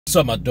What's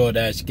up, my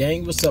DoorDash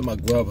gang? What's up, my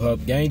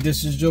Grubhub gang?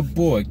 This is your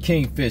boy,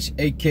 Kingfish,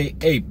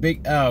 aka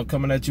Big Al,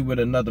 coming at you with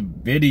another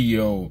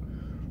video.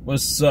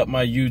 What's up,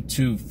 my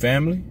YouTube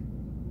family?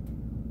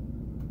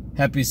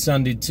 Happy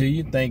Sunday to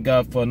you. Thank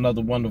God for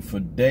another wonderful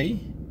day.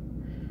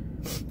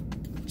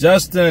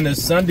 Justin,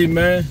 it's Sunday,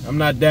 man. I'm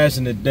not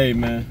dashing today,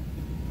 man.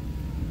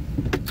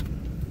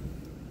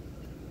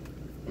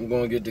 I'm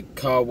gonna get the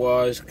car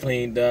wash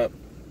cleaned up.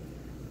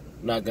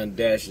 I'm not gonna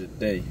dash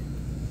today.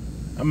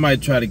 I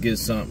might try to get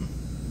something.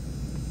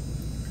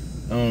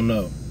 I don't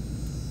know.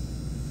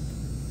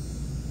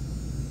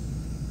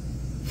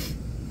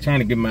 Trying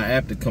to get my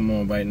app to come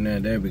on right now.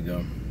 There we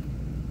go.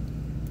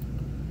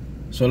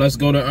 So let's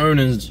go to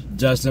earnings,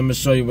 Justin. I'm gonna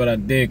show you what I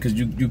did, because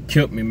you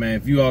killed me, man.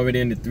 If you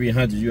already in the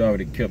 300s, you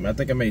already killed me. I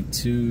think I made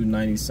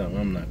 290 something.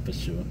 I'm not for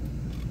sure.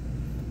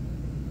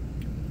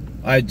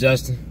 Alright,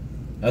 Justin.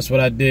 That's what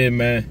I did,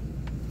 man.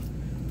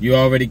 You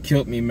already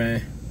killed me,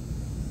 man.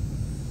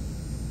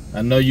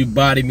 I know you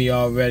bodied me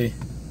already.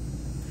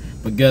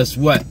 But guess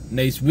what?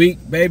 Next week,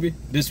 baby,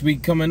 this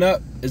week coming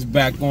up, it's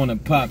back on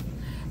and popping.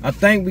 I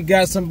think we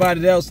got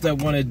somebody else that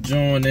want to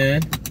join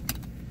in.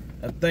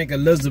 I think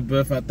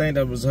Elizabeth, I think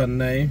that was her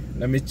name.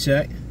 Let me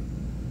check.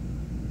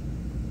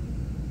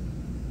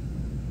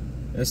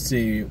 Let's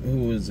see,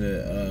 who is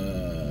it?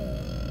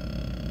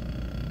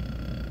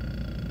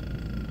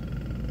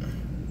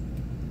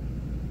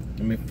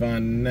 Let me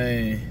find the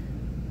name.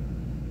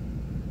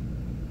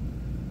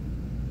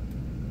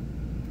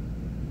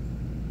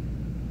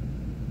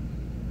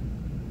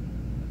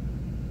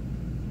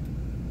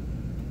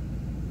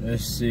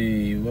 Let's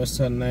see, what's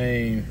her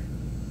name?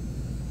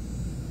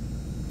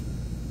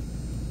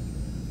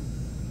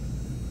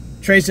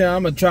 Tracy,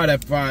 I'm gonna try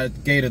that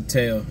fried gator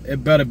tail.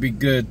 It better be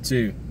good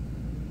too,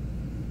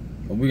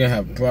 or we're gonna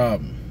have a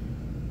problem.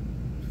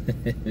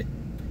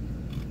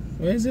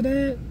 Where is it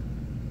at?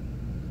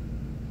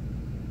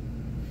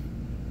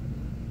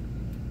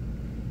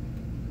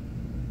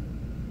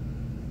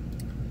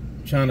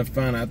 I'm trying to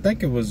find it. I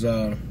think it was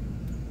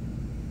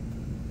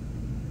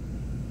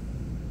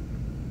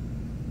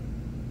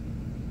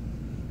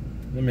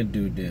Let me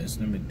do this.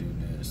 Let me do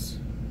this.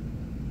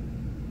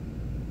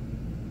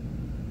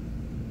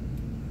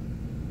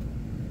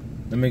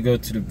 Let me go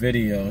to the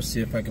video and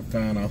see if I can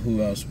find out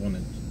who else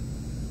wanted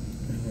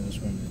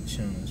to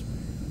challenge me.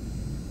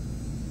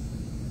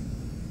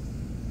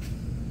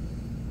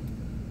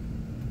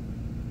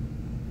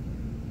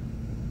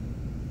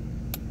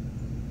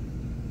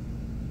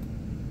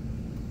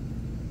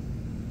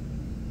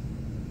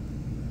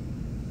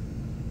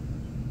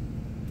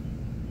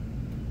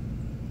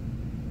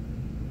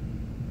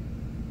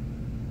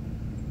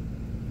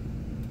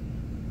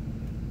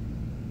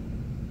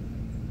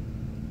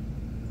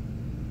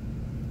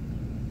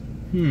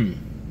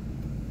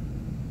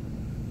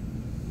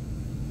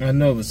 I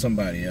know it was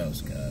somebody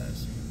else,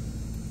 guys.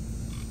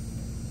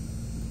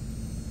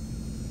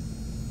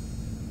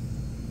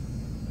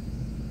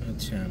 A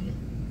channel.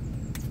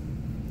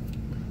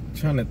 I'm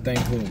trying to think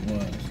who it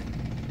was.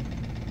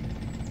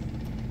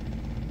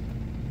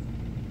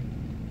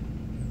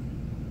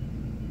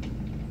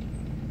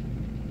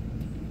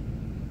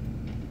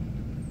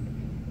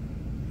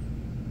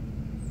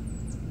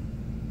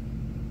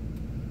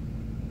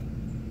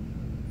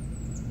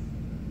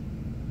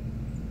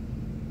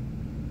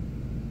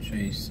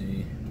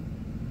 Tracy.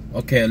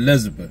 Okay,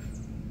 Elizabeth.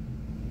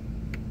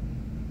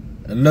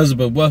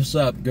 Elizabeth, what's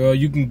up, girl?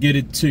 You can get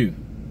it too.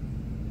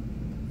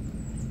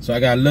 So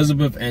I got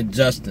Elizabeth and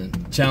Justin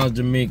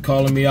challenging me,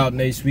 calling me out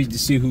next week to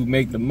see who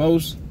make the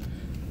most.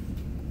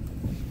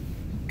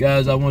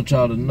 Guys, I want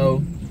y'all to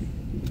know,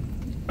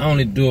 I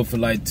only do it for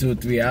like 2 or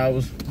 3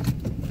 hours.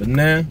 But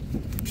now,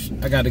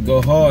 I got to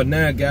go hard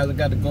now, guys. I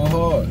got to go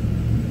hard.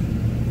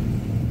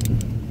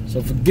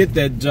 So forget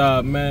that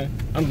job, man.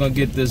 I'm going to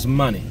get this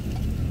money.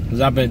 Because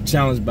I've been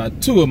challenged by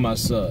 2 of my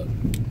subs.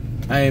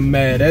 I ain't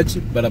mad at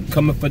you, but I'm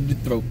coming for the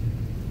throat.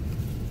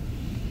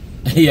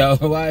 Yo,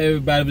 why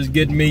everybody was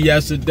getting me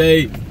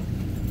yesterday?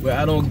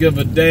 Well, I don't give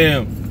a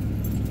damn.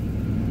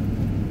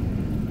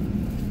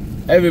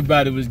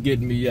 Everybody was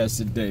getting me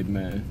yesterday,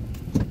 man.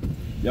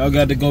 Y'all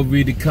got to go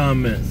read the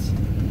comments.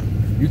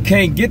 You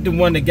can't get the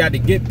one that got to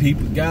get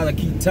people. Guys, I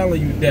keep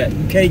telling you that.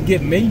 You can't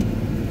get me.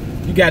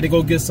 You got to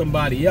go get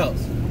somebody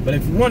else. But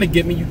if you want to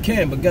get me, you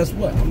can. But guess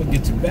what? I'm going to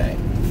get you back.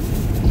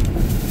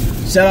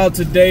 Shout out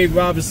to Dave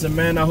Robinson,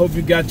 man. I hope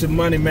you got your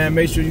money, man.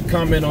 Make sure you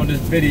comment on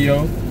this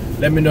video.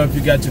 Let me know if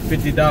you got your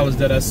 $50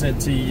 that I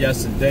sent to you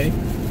yesterday.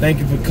 Thank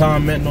you for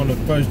commenting on the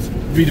first.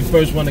 Be the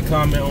first one to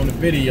comment on the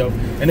video.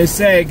 And it's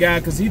sad, guy,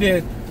 because he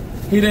didn't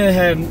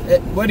have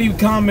what he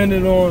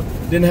commented on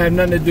didn't have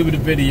nothing to do with the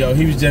video.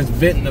 He was just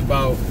venting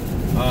about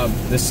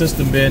the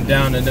system being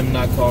down and them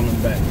not calling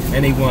him back.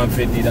 And he won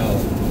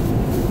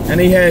 $50. And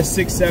he had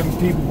 6, 7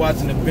 people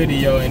watching the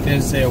video and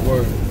didn't say a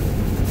word.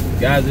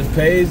 Guys, it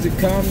pays to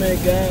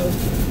comment, guys.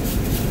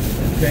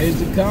 It pays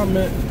to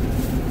comment.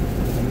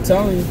 I'm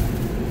telling you.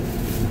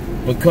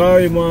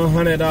 Bakari won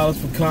 $100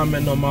 for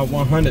commenting on my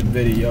 100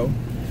 video.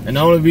 And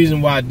the only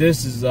reason why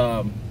this is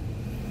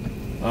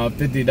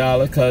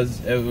 $50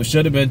 because it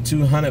should have been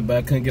 $200, but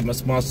I couldn't get my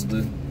sponsor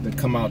to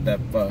come out that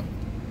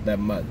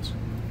much.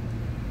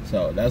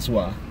 So that's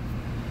why.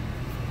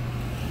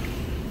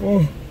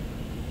 Oh.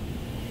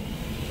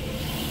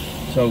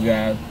 So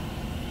guys,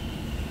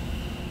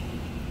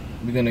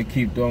 we're gonna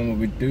keep doing what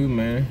we do,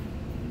 man.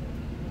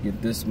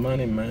 Get this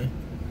money, man.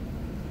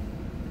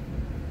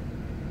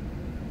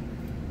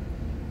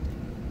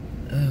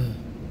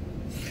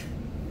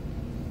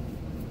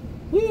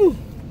 Woo!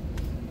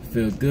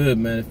 Feel good,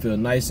 man. It feel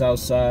nice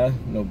outside,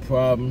 no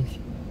problems.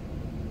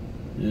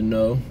 You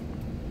know.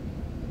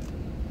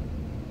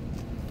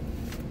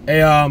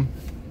 Hey,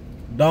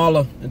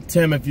 Dollar and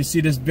Tim, if you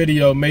see this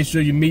video, make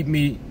sure you meet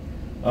me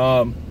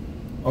on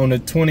the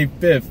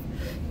 25th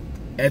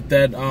at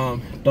that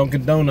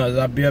Dunkin' Donuts.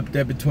 I'll be up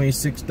there between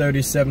 6:30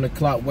 and 7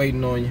 o'clock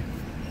waiting on you.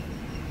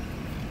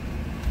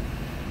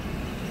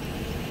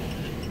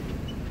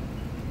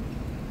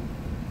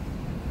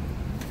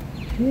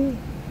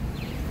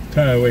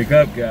 Time to wake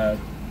up, guys.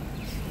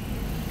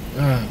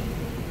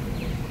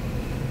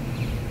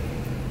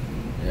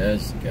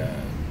 Yes,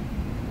 guys.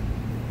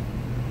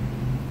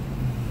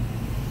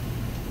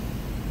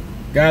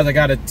 Guys, I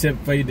got a tip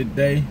for you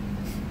today.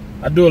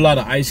 I do a lot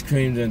of ice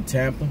creams in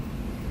Tampa.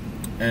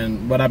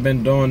 And what I've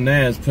been doing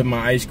now is put my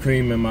ice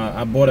cream in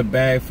I bought a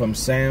bag from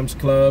Sam's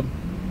Club.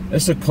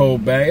 It's a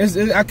cold bag.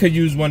 I could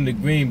use one of the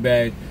green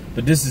bags,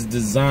 but this is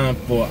designed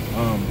for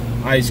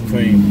ice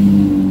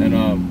cream. And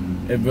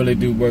it really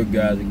do work,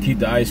 guys. It keep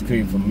the ice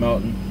cream from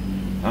melting.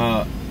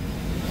 I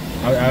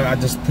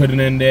just put it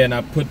in there, and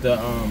I put the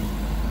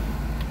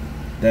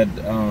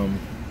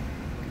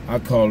I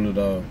call it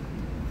a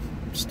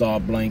star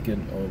blanket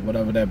or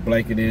whatever that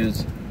blanket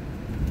is,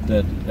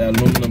 the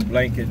aluminum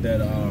blanket that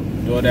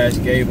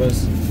DoorDash gave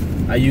us.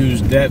 I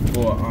used that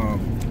for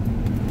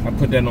I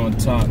put that on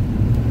top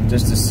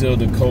just to seal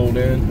the cold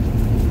in,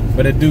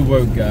 but it do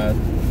work, guys.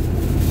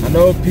 I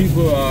know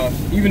people,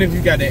 even if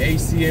you got the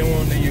AC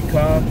on in your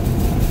car,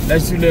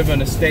 unless you live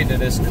in a state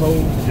that is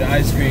cold, your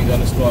ice cream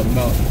gonna start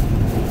melting.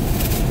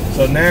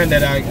 So now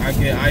that I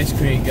get ice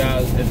cream,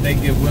 guys, if they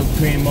get whipped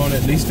cream on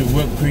it, at least the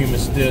whipped cream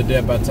is still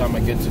there by the time I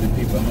get to the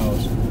people's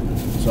house.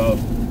 So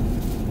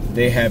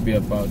they happy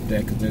about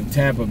that, because in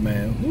Tampa,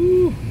 man,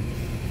 whoo,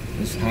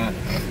 it's hot.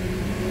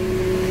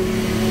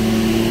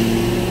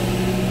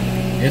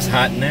 It's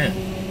hot now.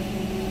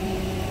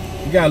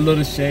 We got a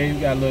little shade,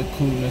 we got a little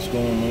coolness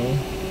going on.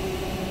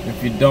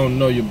 If you don't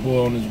know, your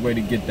boy on his way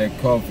to get that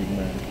coffee,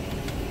 man.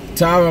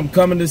 Tyra, I'm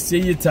coming to see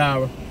you,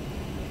 Tyra.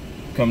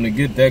 Coming to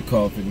get that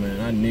coffee, man.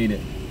 I need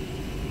it.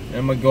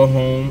 I'm gonna go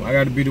home. I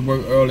gotta be to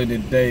work early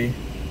today.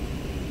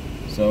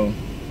 So,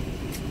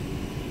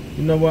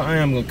 you know what? I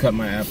am gonna cut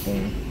my app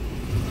on.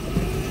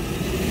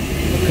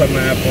 I'll cut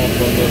my app on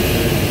for a little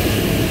bit.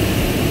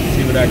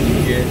 See what I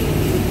can get.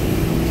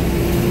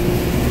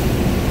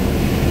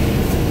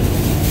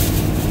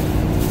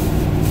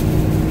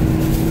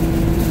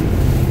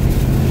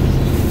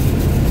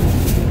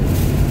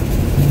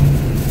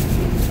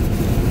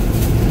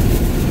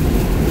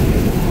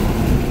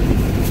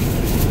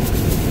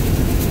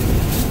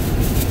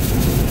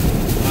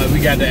 We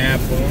got the app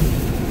on.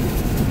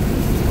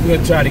 We're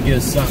gonna try to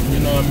get something, you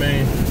know what I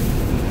mean?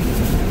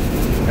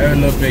 Every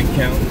little bit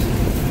counts.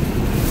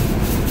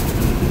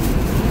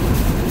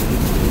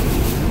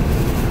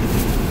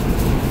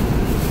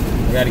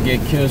 I gotta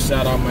get Kill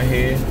Shot on my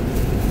head.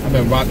 I've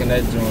been rocking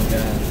that joint,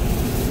 guys.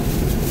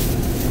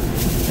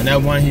 And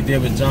that one he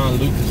did with John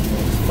Lucas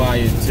was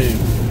fire too.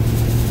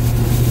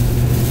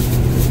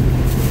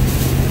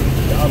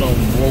 Y'all done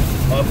woke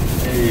up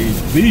a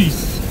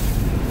beast.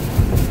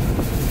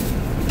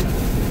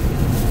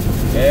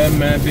 Yeah,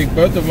 man, Big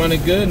Bertha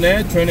running good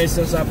now. Training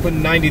since I put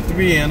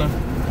 93 in her.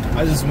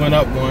 I just went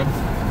up one.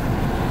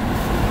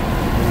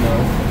 You know,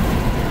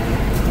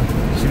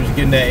 she was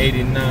getting that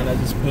 89. I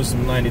just put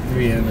some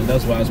 93 in her.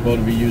 That's what I was supposed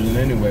to be using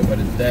anyway. But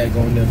it's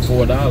daggone there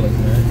 $4,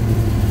 man.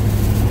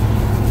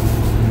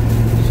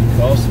 She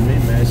costing me,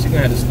 man. She gonna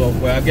have to start.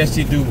 Well, I guess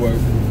she do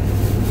work.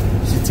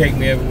 She take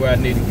me everywhere I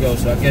need to go,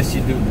 so I guess she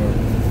do work.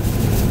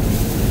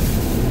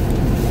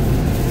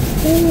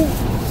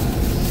 Ooh.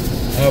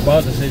 I was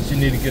about to say she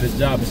need to get a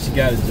job, but she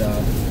got a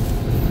job.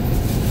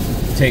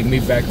 Take me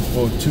back and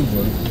forth to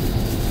work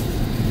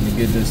to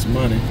get this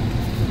money.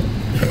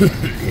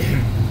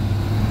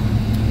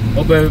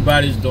 Hope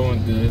everybody's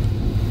doing good.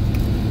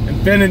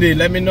 Infinity,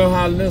 let me know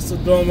how Alyssa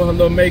doing with her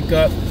little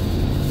makeup.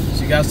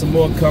 She got some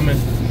more coming.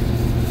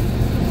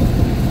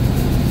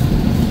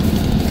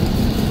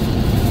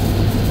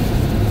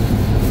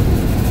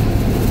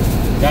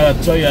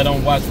 Gotta tell you, I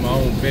don't watch my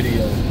own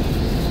videos,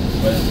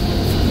 but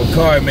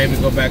Bakari made me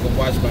go back and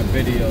watch my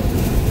videos.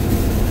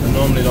 I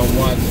normally don't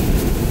watch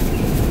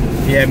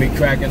them. He had me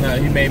cracking up.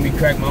 He made me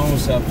crack my own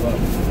stuff up.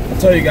 I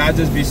tell you guys, I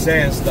just be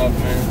saying stuff,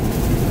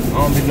 man. I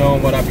don't be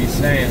knowing what I be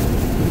saying.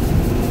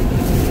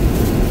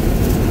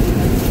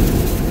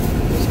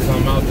 Just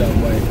come out that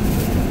way.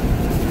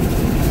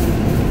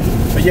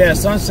 But yeah,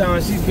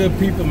 Sunshine, she's good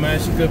people, man.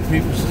 She's good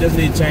people. She just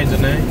need to change her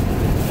name.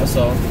 That's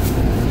all.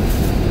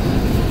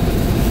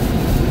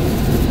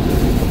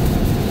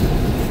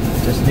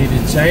 Just need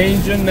to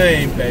change your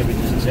name, baby.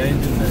 Just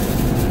change your name.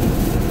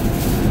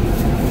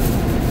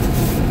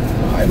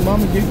 Alright,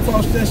 mama, get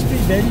across that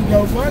street. There you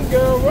go. Run,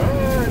 girl,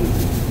 run.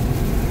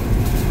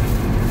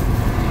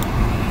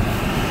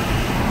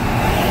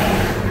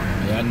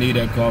 Yeah, I need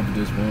that coffee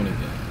this morning,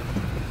 guys.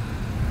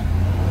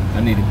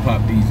 I need to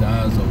pop these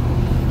eyes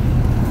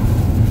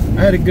open.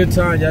 I had a good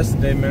time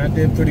yesterday, man. I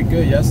did pretty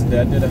good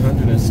yesterday. I did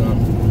 100 and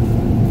something.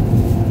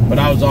 But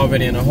I was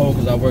already in a hole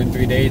because I worked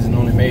 3 days and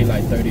only made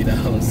like $30.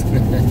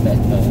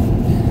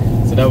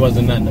 So that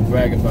wasn't nothing to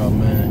brag about,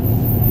 man.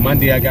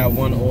 Monday I got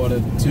 1 order.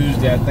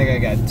 Tuesday I think I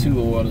got 2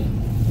 orders.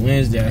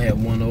 Wednesday I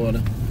had 1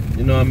 order.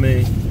 You know what I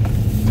mean?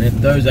 And then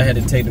Thursday I had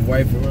to take the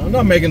wife around. I'm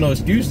not making no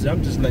excuses.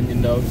 I'm just letting you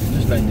know.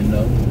 Just letting you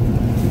know.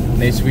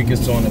 Next week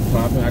it's on the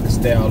popping. I can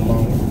stay out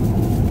longer.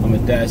 I'm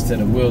gonna dash till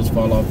the wheels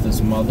fall off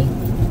this mother.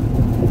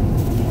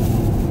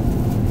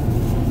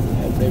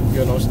 Yeah, baby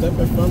girl, don't step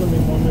in front of me,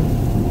 woman.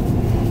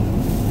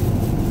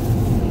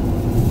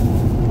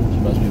 She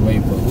must be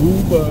waiting for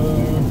Uber.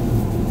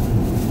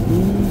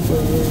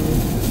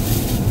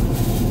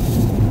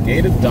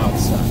 Gator Dark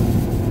Side.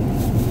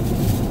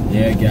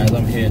 Yeah, guys,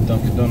 I'm here at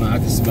Dunkin' Donuts. I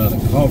can smell the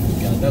coffee,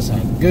 guys. That's how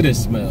good it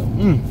smells.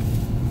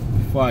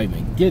 Before I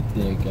even get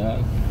there,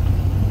 guys.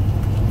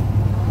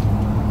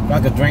 If I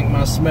could drink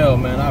my smell,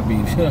 man, I'd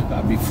be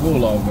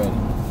full already.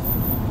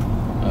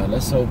 Alright,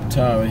 let's hope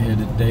Tara here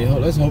today.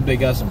 Let's hope they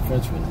got some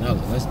French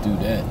vanilla. Let's do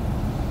that.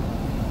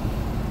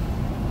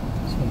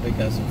 Let's hope they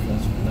got some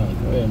French vanilla.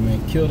 Go ahead, man.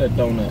 Kill that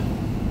donut. I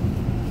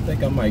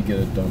think I might get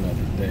a donut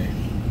today.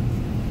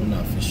 I'm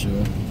not for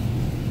sure.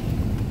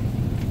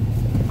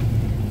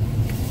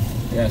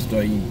 I gotta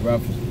start eating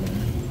breakfast, man.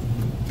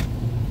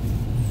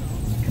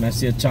 Can I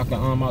see a chocolate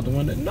arm out the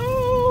window?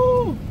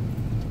 No!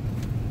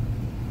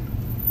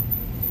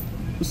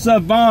 What's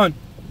up, Vaughn?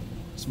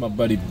 It's my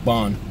buddy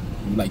Vaughn.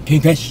 I'm like,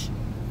 Kingfish.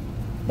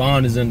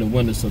 Vaughn is in the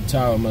window, so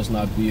Tara must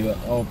not be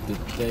off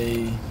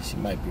today. She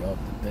might be off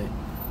today.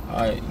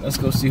 Alright, let's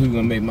go see who's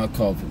gonna make my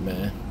coffee,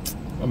 man.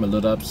 I'm a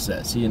little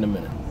upset. See you in a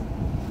minute.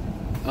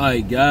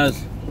 Alright,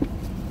 guys.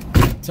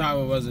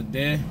 Tara wasn't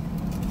there.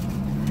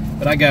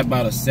 But I got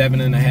about a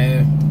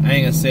 7.5. I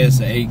ain't gonna say it's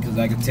an 8 because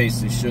I can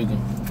taste the sugar.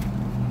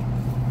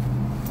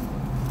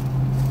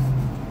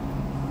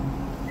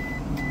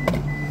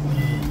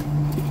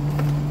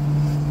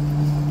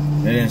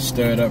 They didn't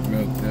stir it up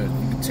real good.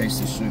 You can taste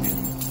the sugar.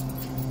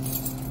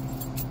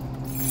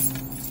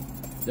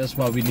 That's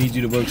why we need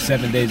you to work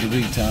 7 days a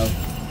week, Tyler.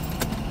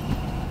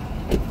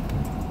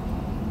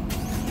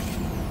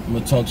 I'm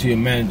gonna talk to your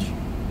manager.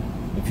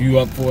 If you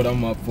up for it,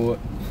 I'm up for it.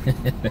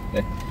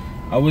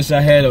 I wish I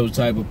had those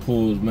type of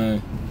pulls,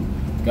 man.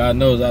 God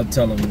knows I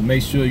tell them,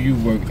 make sure you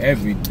work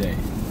every day.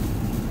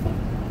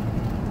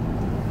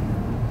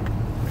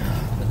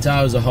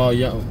 Tyler's a hard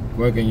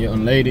working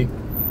young lady.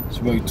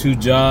 She worked 2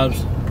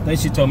 jobs. I think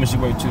she told me she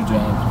worked 2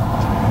 jobs.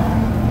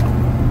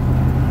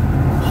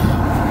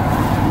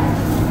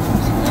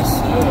 Yes,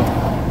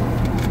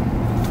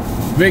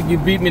 sir. Rick, you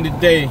beat me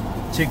today,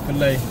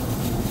 Chick-fil-A.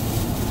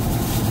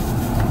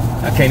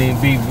 I can't even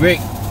beat Rick.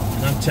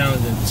 And I'm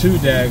challenging 2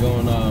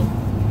 daggone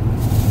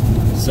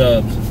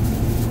subs.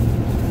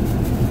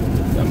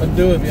 I'm gonna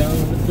do it, y'all.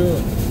 I'm gonna do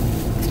it.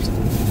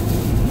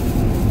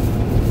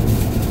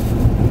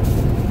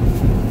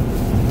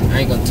 I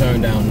ain't gonna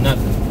turn down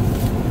nothing.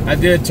 I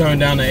did turn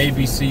down the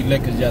ABC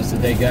Liquors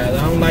yesterday, guys.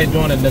 I don't like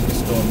doing a liquor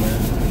store,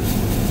 man.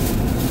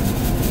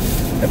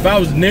 If I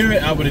was near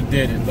it, I would have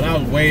did it. But I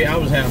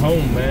was at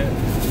home, man.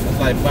 It was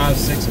like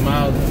 5-6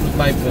 miles. It was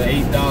like for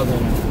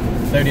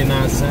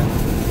 $8.39.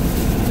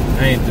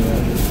 I ain't doing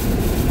it.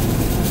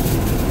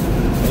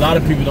 A lot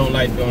of people don't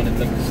like going to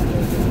liquor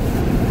stores.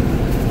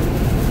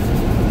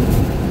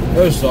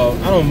 First off,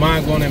 I don't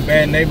mind going in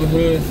bad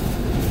neighborhoods.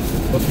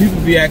 But people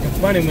be acting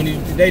funny when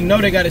they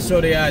know they got to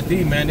show their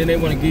ID, man. Then they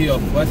want to give you a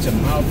bunch of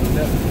mouth and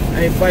stuff.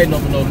 I ain't fighting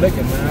over no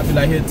liquor, man. I be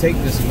like, here, take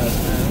this mess,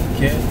 man. I don't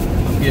care.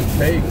 I'm getting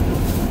paid. You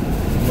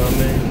know what I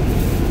mean?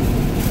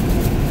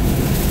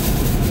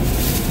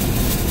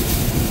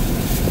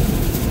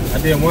 I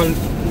did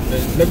the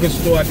liquor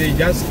store I did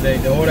yesterday.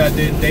 The order I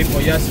did the day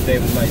before yesterday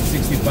was like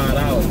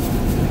 $65.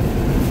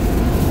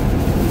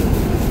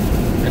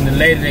 And the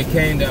lady that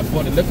came that I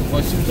bought the liquor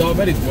for, she was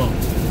already drunk.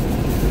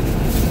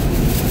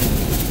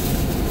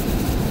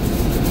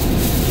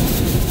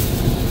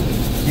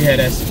 She had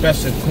that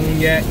special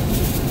cognac,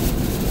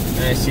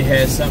 and she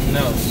had something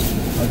else,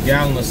 a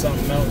gallon or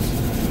something else,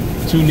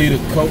 2-liter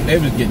Coke. They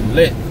was getting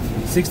lit.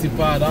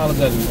 $65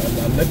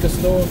 at a liquor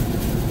store,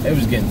 they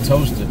was getting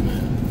toasted, man.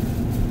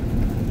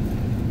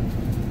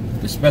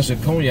 The special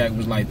cognac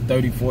was like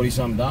 $30, $40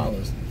 something.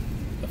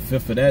 A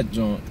fifth of that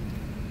joint.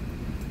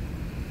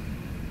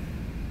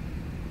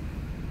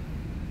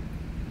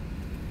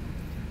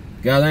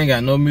 Guys, I ain't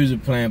got no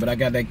music playing, but I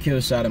got that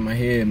kill shot in my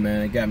head,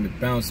 man. It got me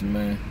bouncing,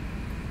 man.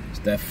 It's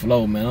that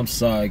flow, man. I'm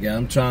sorry, guys.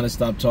 I'm trying to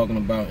stop talking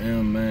about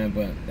him, man,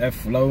 but that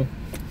flow.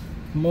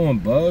 Come on,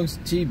 Bugs.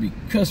 Chibi,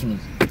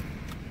 Christmas.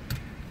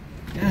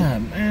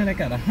 God, man, I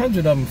got 100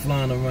 of them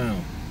flying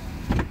around.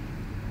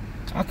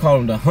 I call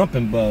them the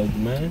humping bugs,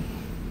 man.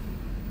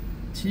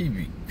 She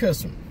be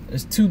kissing.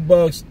 It's two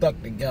bugs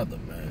stuck together,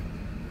 man.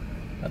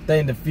 I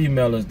think the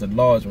female is the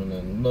large one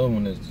and the little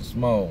one is the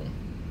small one.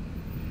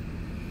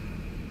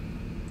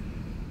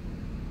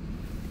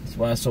 That's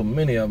why so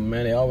many of them,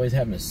 man, they always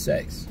having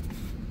sex.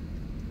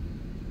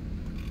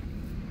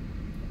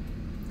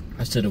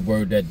 I should have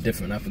worded that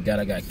different. I forgot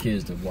I got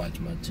kids to watch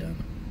my channel.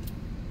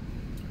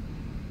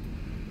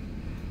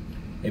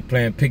 They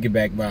playing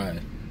piggyback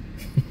ride.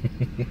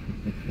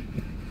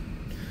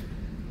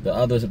 The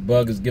other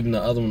bug is giving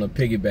the other one a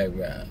piggyback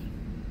ride.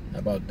 How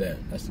about that?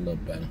 That's a little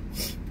better.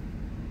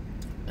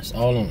 That's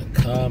all on the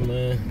car,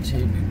 man.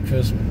 GB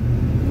Christmas.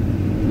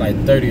 Like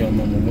 30 of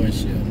them on the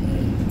windshield,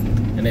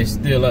 man. And they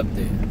still up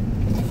there.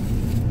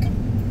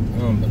 I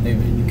don't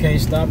believe it. You can't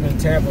stop in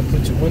Tampa and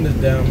put your windows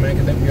down, man,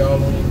 because they be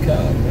all on your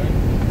car, man.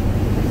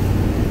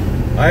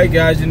 Alright,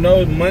 guys, you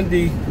know,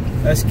 Monday,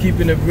 that's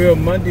Keeping It Real.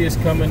 Monday is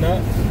coming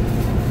up.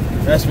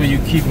 That's where you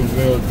keep it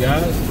real,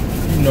 guys.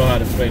 You know how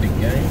to play the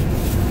game.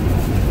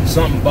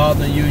 Something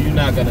bothering you, you're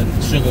not going to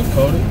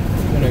sugarcoat it.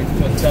 You're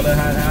going to tell it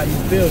how you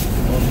feel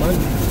on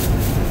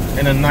Monday.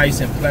 In a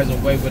nice and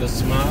pleasant way with a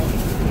smile.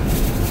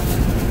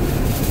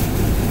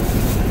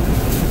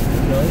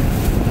 You know?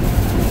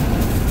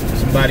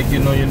 Somebody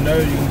getting on your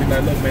nerves, you can be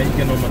like, look, man, you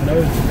getting on my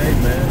nerves today,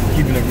 man.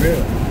 Keeping it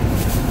real.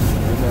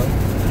 You know?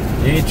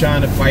 You ain't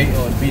trying to fight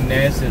or be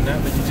nasty or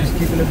nothing, but you're just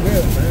keeping it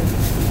real, man.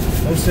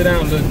 Don't sit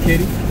down, little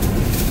kitty.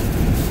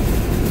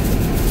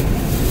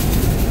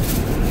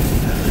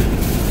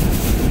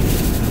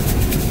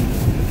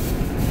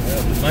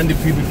 Monday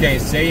people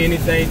can't say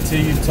anything to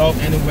you, talk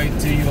anyway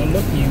to you, or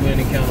look at you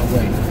any kind of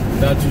way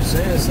without you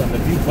saying something.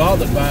 If you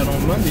bothered by it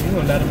on Monday, you're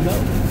going to let them know.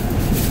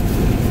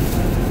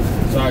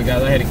 Sorry,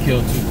 guys, I had to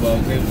kill two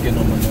bugs. They was getting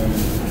on my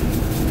nerves.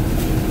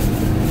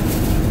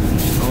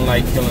 I don't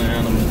like killing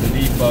animals, but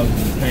these bugs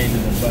is a pain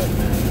in the butt,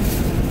 man.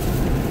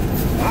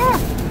 Ah!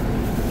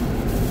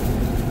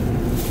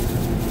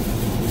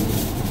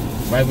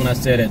 Right when I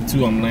said that,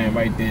 too, I'm laying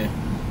right there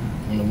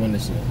on the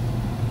windowsill.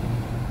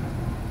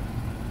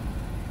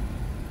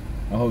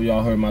 I hope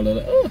y'all heard my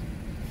little,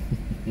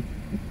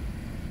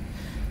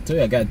 Tell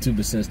you I got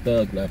 2%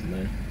 Thug left,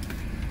 man.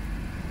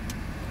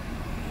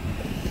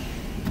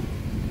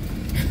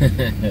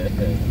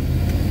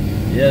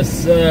 Yes,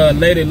 sir.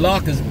 Lady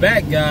Lock is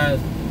back,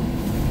 guys.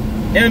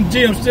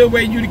 MG, I'm still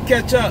waiting you to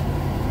catch up.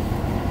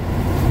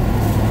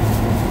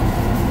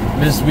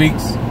 Miss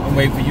Weeks, I'm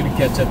waiting for you to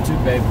catch up too,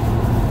 baby.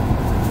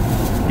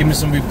 Give me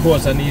some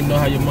reports. I need to know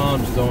how your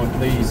mom's doing,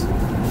 please.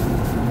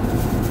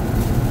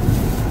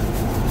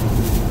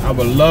 I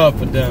would love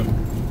for them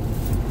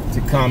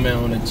to comment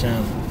on the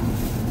channel.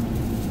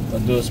 I'll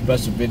do a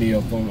special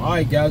video for them.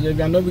 Alright, guys,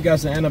 I know we got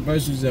some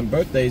anniversaries and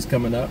birthdays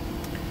coming up.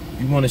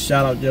 If you want to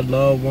shout out your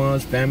loved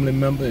ones, family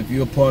member, if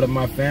you're a part of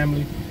my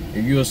family,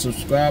 if you're a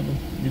subscriber,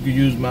 you can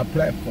use my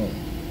platform.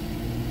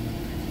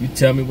 You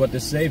tell me what to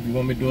say. If you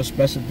want me to do a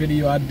special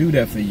video, I'll do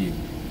that for you.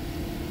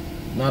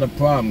 Not a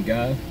problem,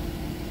 guys.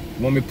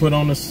 You want me to put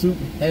on a suit?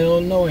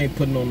 Hell no, I ain't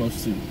putting on no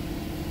suit.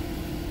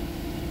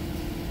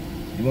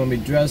 You want me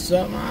to dress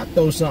up? I'll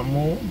throw something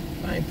on.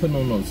 I ain't putting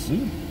on no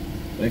suit.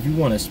 But if you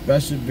want a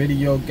special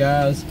video,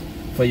 guys,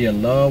 for your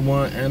loved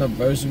one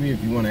anniversary,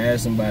 if you want to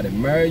ask somebody to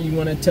marry, you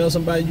want to tell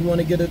somebody you want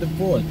to get a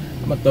divorce,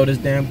 I'm going to throw this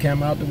damn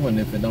camera out the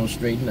window if it don't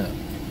straighten up.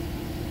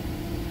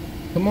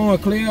 Come on,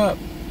 clear up.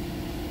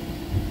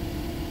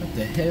 What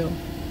the hell?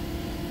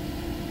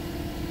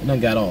 I done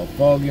got all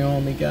foggy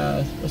on me,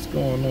 guys. What's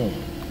going on?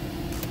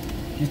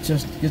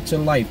 Get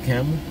your life,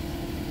 camera.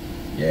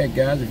 Yeah,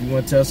 guys, if you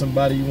want to tell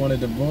somebody you want a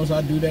divorce,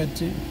 I'll do that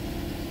too.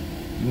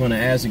 You want to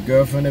ask a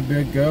girlfriend to be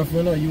a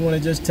girlfriend, or you want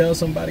to just tell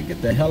somebody get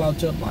the hell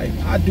out your life,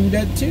 I do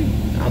that too.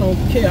 I don't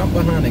care. I'm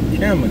behind the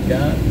camera,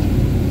 guys.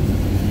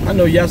 I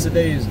know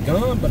yesterday is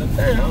gone, but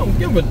damn, I don't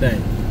give a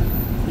damn.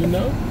 You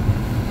know?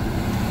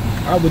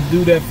 I would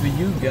do that for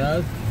you,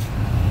 guys.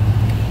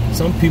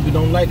 Some people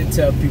don't like to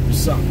tell people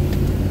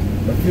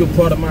something. But if you're a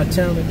part of my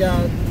channel,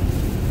 guys,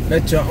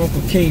 let your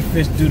Uncle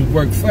Kingfish do the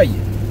work for you.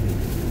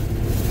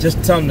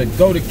 Just tell them to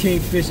go to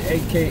Kingfish,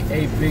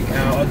 a.k.a. Big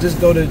Al, or just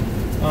go to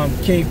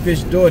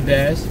Kingfish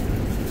DoorDash,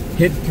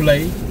 hit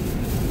play.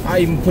 I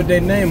even put their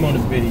name on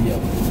the video,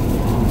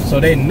 so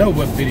they know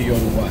what video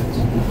to watch.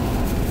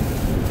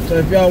 So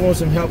if y'all want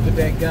some help with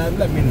that, guys,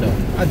 let me know.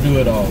 I do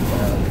it all,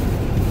 guys.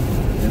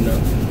 You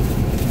know?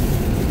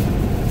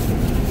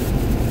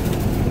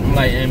 I'm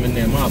like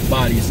Eminem, I'll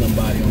body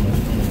somebody on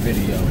a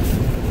video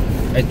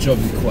at your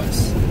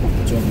request.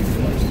 At your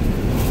request.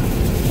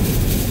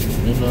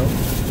 You know?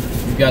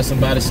 You got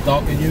somebody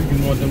stalking you,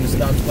 you want them to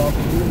stop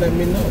stalking you, let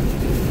me know.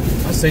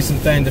 I say some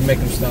things to make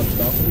them stop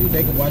stalking you,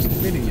 they can watch the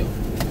video.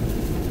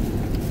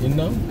 You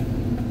know?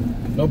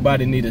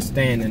 Nobody need a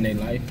stand in their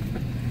life.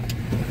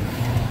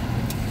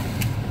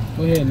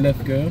 Go ahead,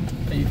 left girl.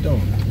 How you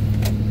doing?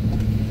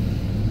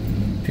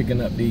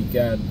 Picking up these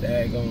guys,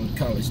 daggone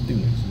college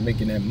students,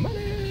 making that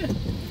money.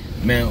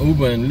 Man,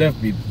 Uber and Lyft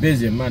be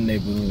busy in my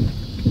neighborhood.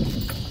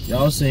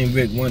 Y'all seen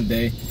Rick one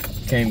day,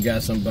 came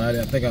got somebody.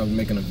 I think I was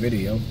making a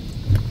video.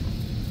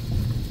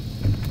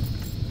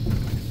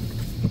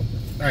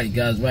 Alright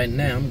guys, right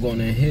now I'm going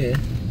in here,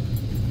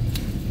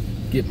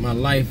 get my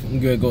life.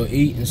 I'm gonna go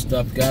eat and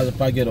stuff, guys. If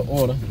I get an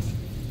order,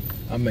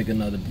 I'll make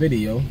another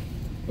video.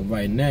 But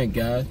right now,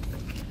 guys,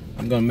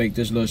 I'm gonna make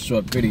this little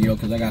short video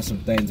because I got some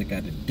things I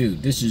gotta do.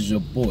 This is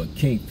your boy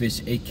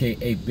Kingfish,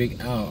 aka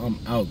Big Al. I'm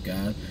out,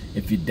 guys.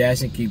 If you're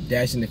dashing, keep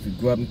dashing. If you're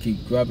grubbing,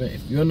 keep grubbing.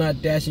 If you're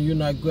not dashing, you're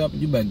not grubbing,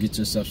 you better get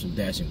yourself some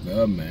dashing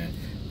grub, man.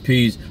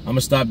 Peace. I'm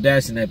gonna stop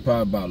dashing at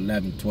probably about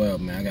 11,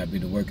 12, man. I gotta be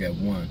to work at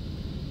 1.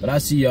 But I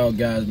see y'all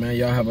guys, man.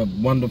 Y'all have a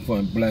wonderful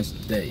and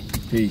blessed day.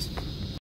 Peace.